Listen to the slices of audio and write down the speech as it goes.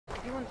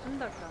जीवन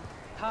सुन्दर छ।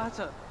 थाहा छ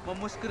म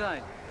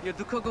मुस्कुराएँ यो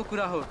दुःखको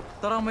कुरा हो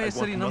तर म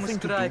यसरी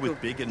नमुस्कुराएको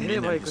धेरै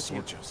भएको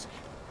थियो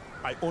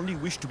I only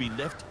wish to be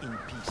left in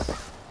peace.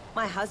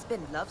 My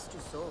husband loves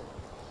to sew.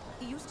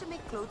 He used to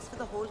make clothes for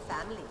the whole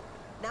family.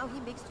 Now he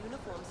makes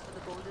uniforms for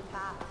the Golden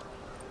Path.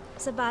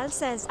 Sabal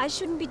says I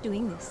shouldn't be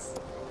doing this.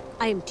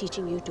 I am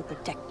teaching you to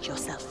protect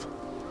yourself.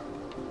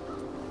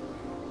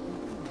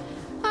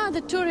 Ah,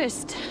 the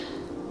tourist.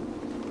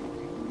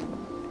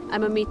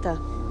 I'm Amita.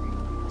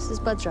 This is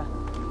Badra.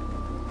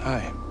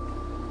 Hi.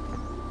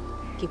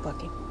 Keep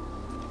walking.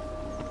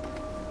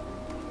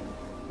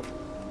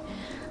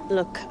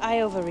 Look, I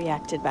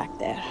overreacted back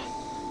there.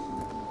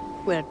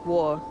 We're at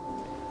war.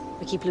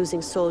 We keep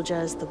losing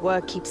soldiers, the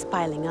work keeps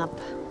piling up.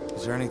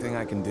 Is there anything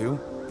I can do?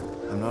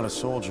 I'm not a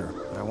soldier,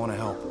 but I want to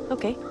help.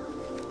 Okay.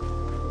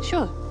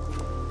 Sure.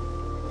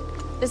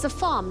 There's a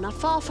farm not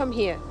far from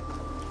here.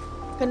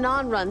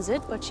 Kanan runs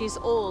it, but she's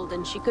old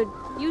and she could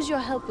use your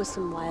help with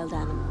some wild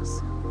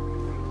animals.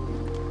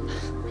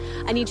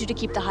 I need you to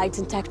keep the hides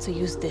intact, so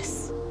use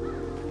this.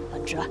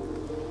 Badra.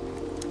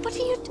 What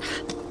are you...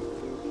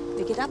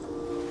 Pick it up.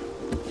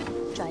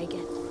 Try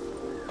again.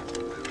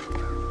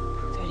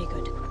 Very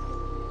good.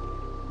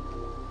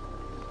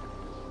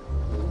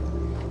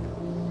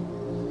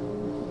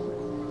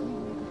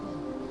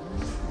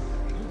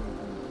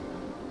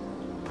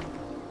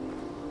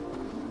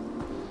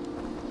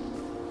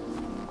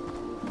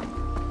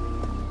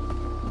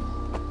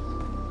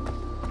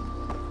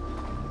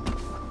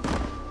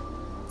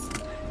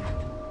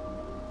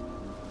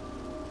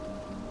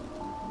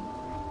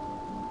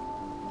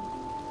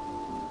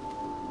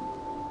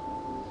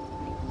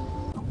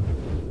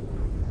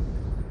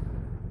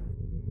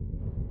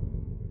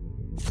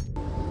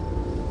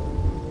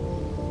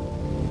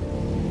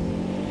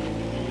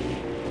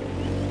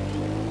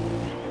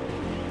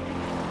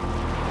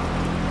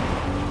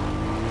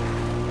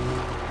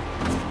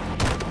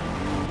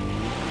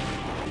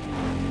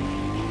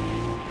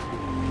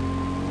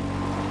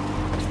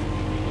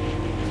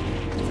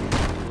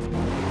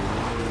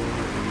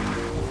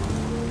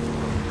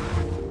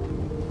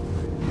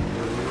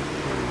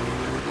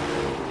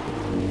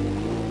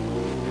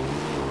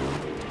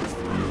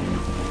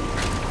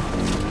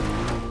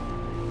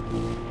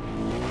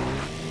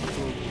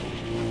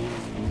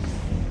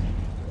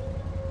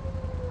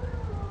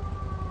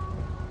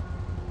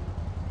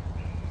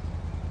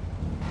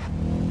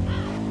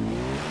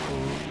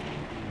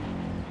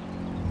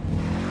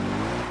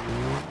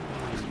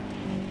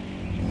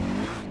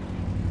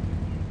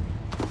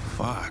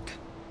 Fuck.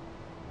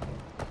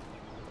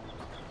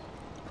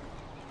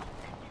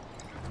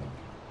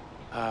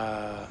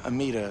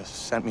 Amita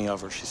sent me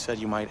over. She said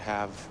you might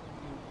have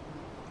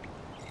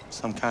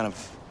some kind of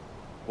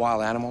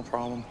wild animal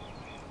problem.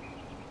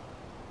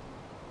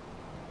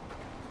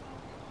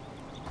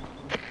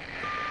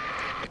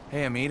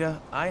 Hey, Amita,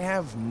 I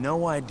have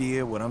no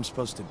idea what I'm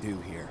supposed to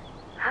do here.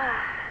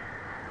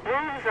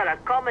 Wolves are a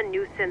common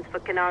nuisance for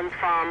Kanan's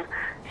farm.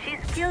 She's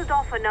killed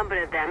off a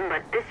number of them,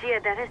 but this year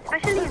they're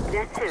especially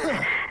aggressive,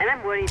 and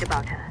I'm worried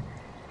about her.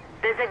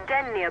 There's a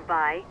den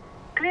nearby.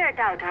 Clear it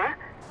out, huh?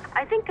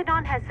 I think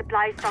Kanan has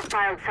supplies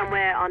stockpiled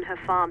somewhere on her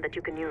farm that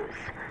you can use.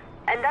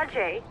 And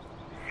Ajay,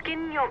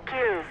 skin your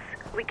kills.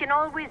 We can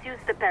always use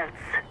the pelts.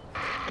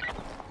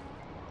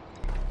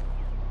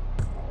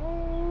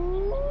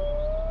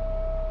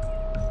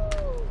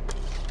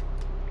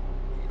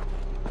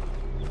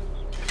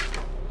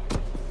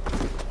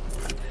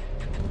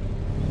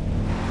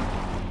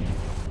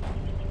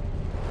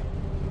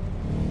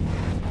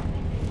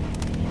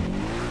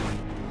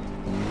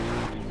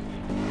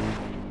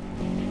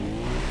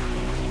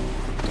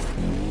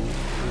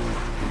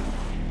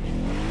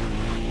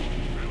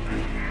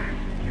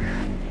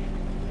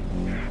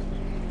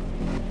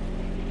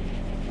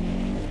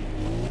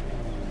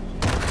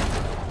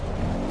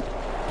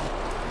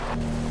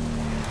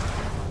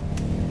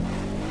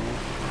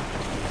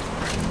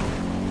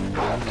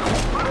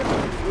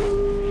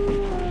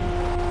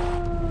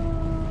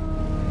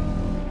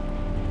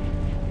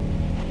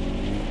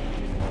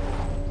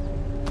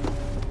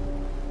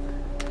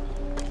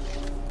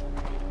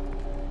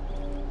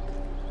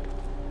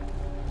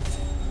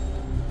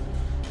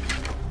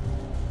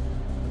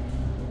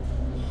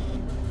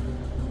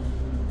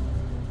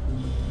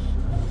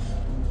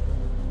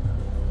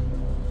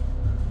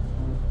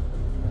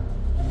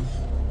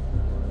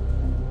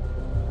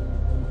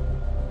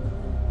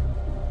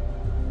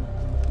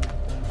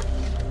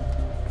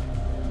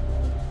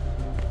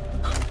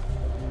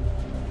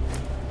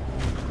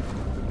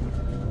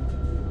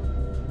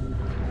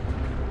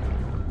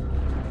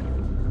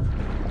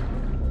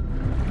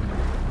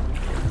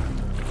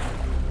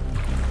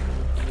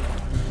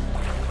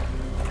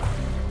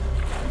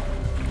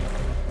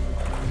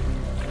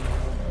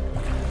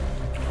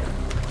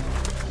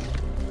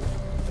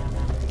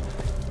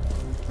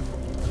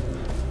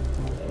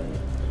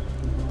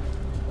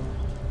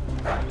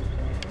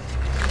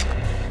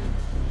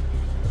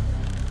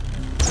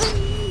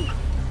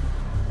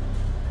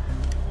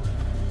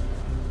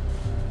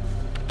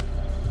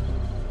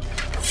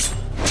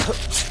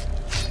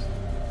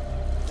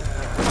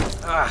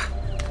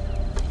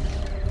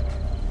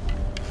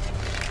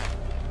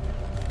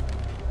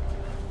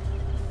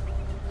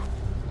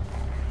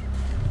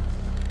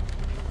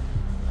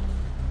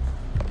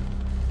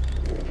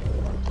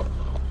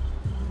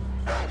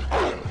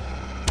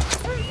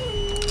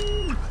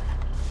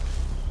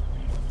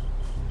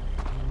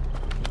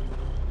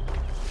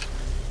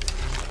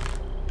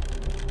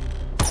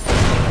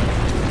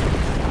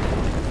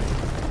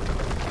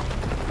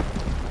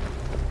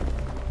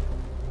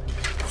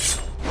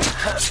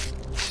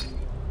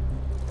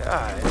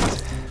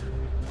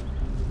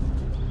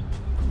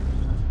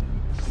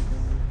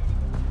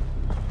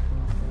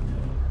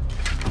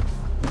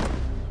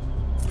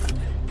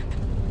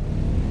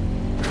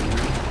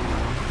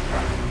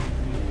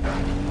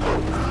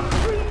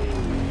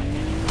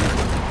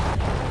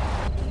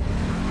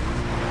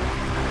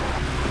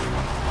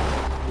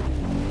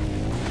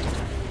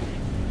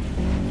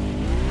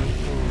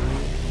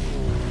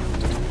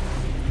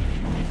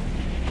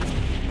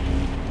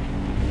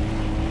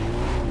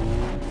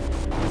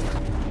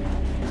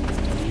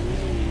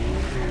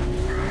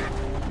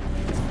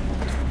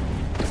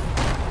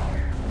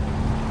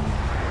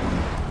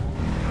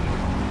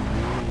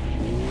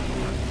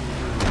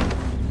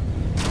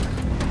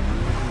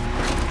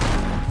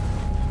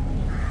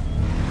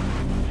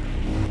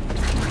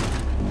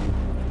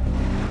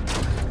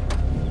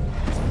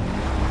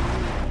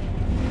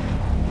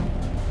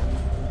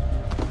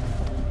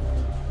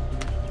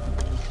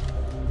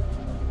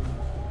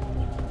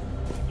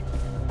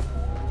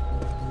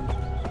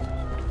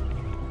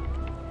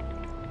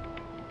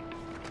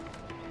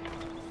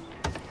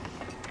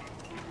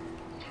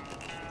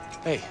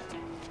 Hey.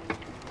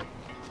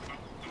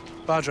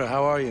 Badra,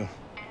 how are you?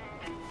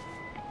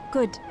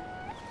 Good.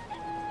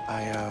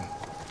 I,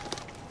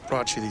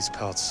 brought you these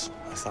pelts.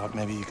 I thought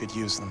maybe you could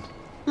use them.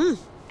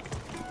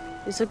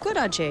 These are good,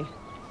 Ajay.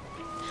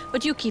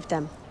 But you keep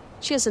them.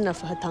 She has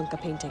enough for her Tanka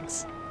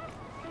paintings.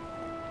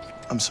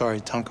 I'm sorry,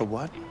 Tanka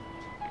what?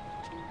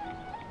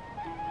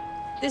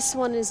 This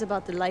one is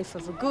about the life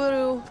of a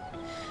guru.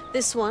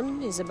 This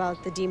one is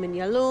about the demon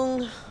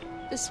Yalung.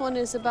 This one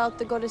is about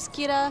the goddess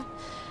Kira.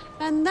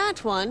 And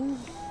that one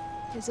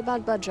is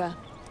about Badra,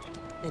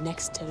 the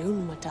next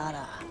Tarun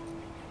Matara.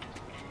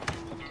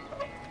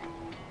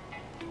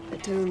 The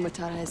Tarun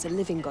Matara is a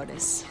living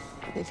goddess,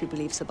 if you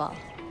believe Sabal.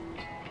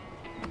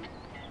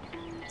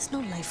 It's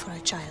no life for a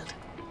child,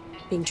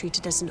 being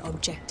treated as an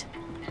object,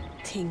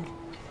 thing.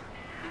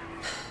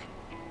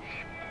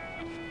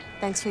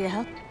 Thanks for your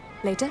help.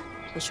 Later,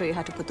 I'll show you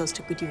how to put those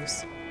to good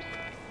use.